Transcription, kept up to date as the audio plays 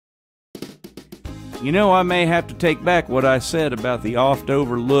You know, I may have to take back what I said about the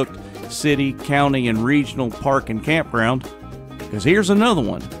oft-overlooked city, county, and regional park and campground, because here's another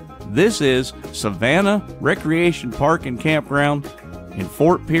one. This is Savannas Recreation Park and Campground in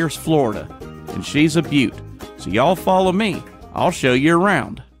Fort Pierce, Florida, and she's a beaut. So y'all follow me. I'll show you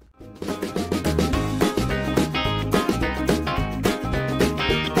around.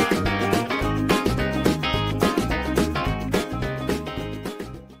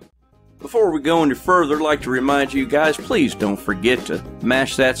 Before we go any further, I'd like to remind you guys, please don't forget to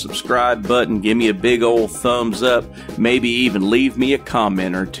mash that subscribe button, give me a big old thumbs up, maybe even leave me a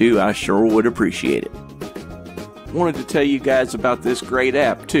comment or two. I sure would appreciate it. Wanted to tell you guys about this great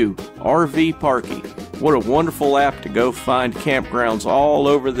app too, RV Parky. What a wonderful app to go find campgrounds all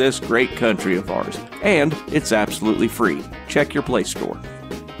over this great country of ours. And it's absolutely free. Check your Play Store.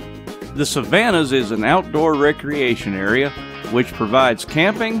 The Savannas is an outdoor recreation area which provides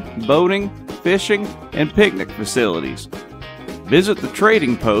camping, boating, fishing, and picnic facilities. Visit the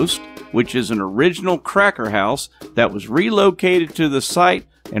Trading Post, which is an original cracker house that was relocated to the site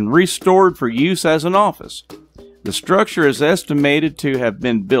and restored for use as an office. The structure is estimated to have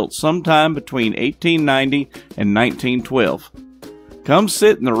been built sometime between 1890 and 1912. Come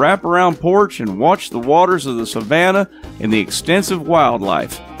sit in the wraparound porch and watch the waters of the Savannah and the extensive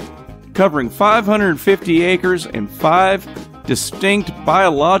wildlife. Covering 550 acres and 5 distinct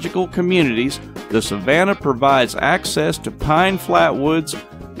biological communities, the Savannah provides access to pine flatwoods,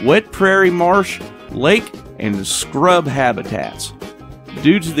 wet prairie marsh, lake, and scrub habitats.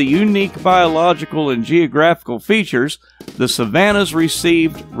 Due to the unique biological and geographical features, the Savannas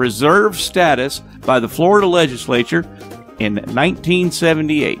received reserve status by the Florida legislature in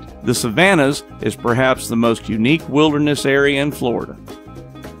 1978. The Savannas is perhaps the most unique wilderness area in Florida.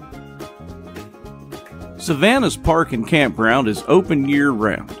 Savannas Park and Campground is open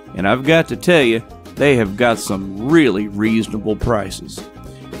year-round, and I've got to tell you, they have got some really reasonable prices.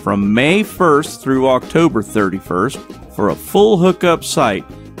 From May 1st through October 31st, for a full hookup site,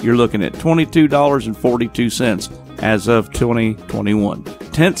 you're looking at $22.42 as of 2021.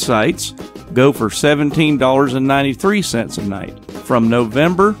 Tent sites go for $17.93 a night. From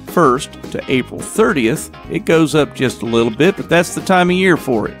November 1st to April 30th, it goes up just a little bit, but that's the time of year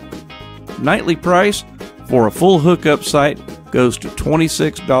for it. Nightly price for a full hookup site goes to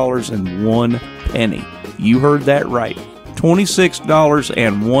 $26.01. You heard that right.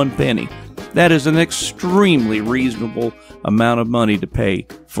 $26.01. That is an extremely reasonable amount of money to pay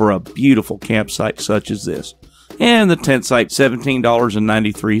for a beautiful campsite such as this. And the tent site,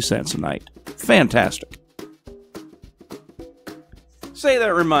 $17.93 a night. Fantastic. Say,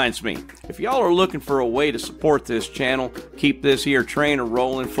 that reminds me, if y'all are looking for a way to support this channel, keep this here train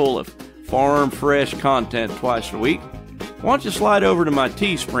rolling full of farm fresh content twice a week, why don't you slide over to my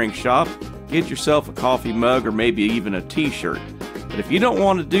Teespring shop, get yourself a coffee mug or maybe even a t-shirt. But if you don't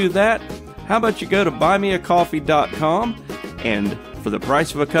want to do that, how about you go to buymeacoffee.com, and for the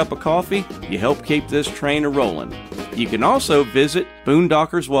price of a cup of coffee, you help keep this train a-rolling. You can also visit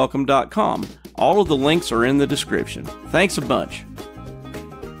boondockerswelcome.com. All of the links are in the description. Thanks a bunch.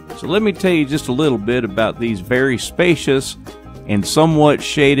 So let me tell you just a little bit about these very spacious and somewhat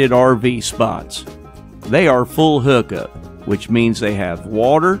shaded RV spots. They are full hookup, which means they have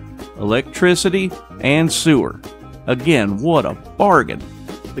water, electricity, and sewer. Again, what a bargain.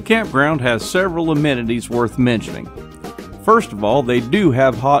 The campground has several amenities worth mentioning. First of all, they do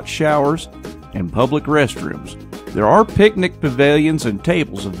have hot showers and public restrooms. There are picnic pavilions and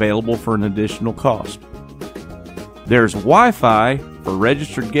tables available for an additional cost. There's Wi-Fi for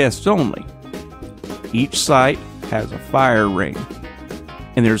registered guests only. Each site has a fire ring.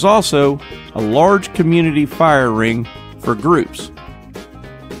 And there's also a large community fire ring for groups.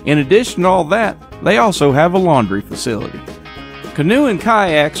 In addition to all that, they also have a laundry facility. Canoe and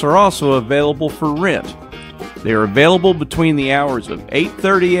kayaks are also available for rent. They are available between the hours of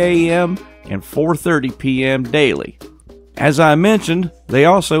 8:30 a.m. and 4:30 p.m. daily. As I mentioned, they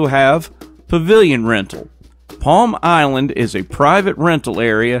also have pavilion rental. Palm Island is a private rental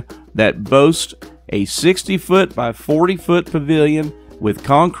area that boasts a 60-foot by 40-foot pavilion with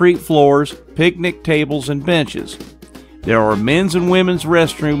concrete floors, picnic tables, and benches. There are men's and women's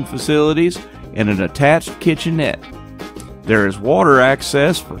restroom facilities and an attached kitchenette. There is water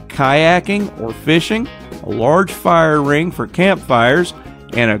access for kayaking or fishing, a large fire ring for campfires,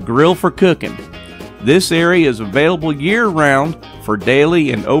 and a grill for cooking. This area is available year-round for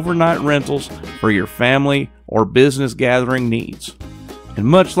daily and overnight rentals for your family or business gathering needs. And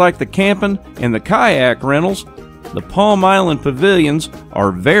much like the camping and the kayak rentals, the Palm Island pavilions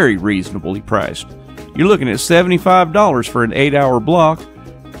are very reasonably priced. You're looking at $75 for an 8-hour block,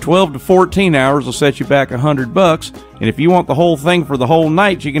 12 to 14 hours will set you back $100, and if you want the whole thing for the whole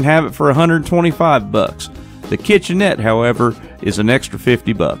night, you can have it for $125. The kitchenette, however, is an extra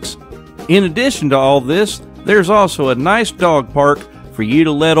 $50. In addition to all this, there's also a nice dog park for you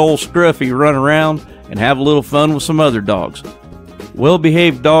to let old Scruffy run around and have a little fun with some other dogs.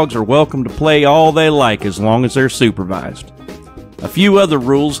 Well-behaved dogs are welcome to play all they like as long as they're supervised. A few other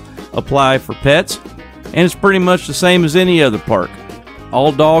rules apply for pets, and it's pretty much the same as any other park.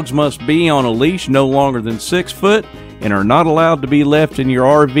 All dogs must be on a leash no longer than 6 foot and are not allowed to be left in your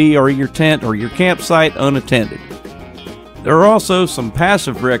RV or your tent or your campsite unattended. There are also some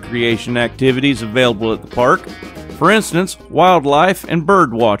passive recreation activities available at the park. For instance, wildlife and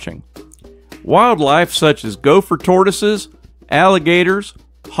bird watching. Wildlife such as gopher tortoises, alligators,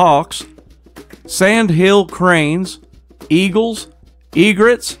 hawks, sandhill cranes, eagles,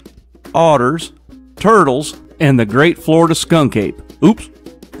 egrets, otters, turtles, and the great Florida skunk ape. Oops,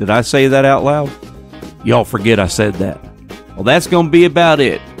 did I say that out loud? Y'all forget I said that. Well, that's going to be about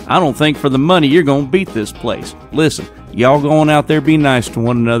it. I don't think for the money you're going to beat this place. Listen, y'all going out there, be nice to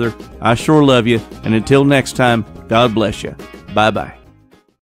one another. I sure love you, and until next time, God bless you. Bye-bye.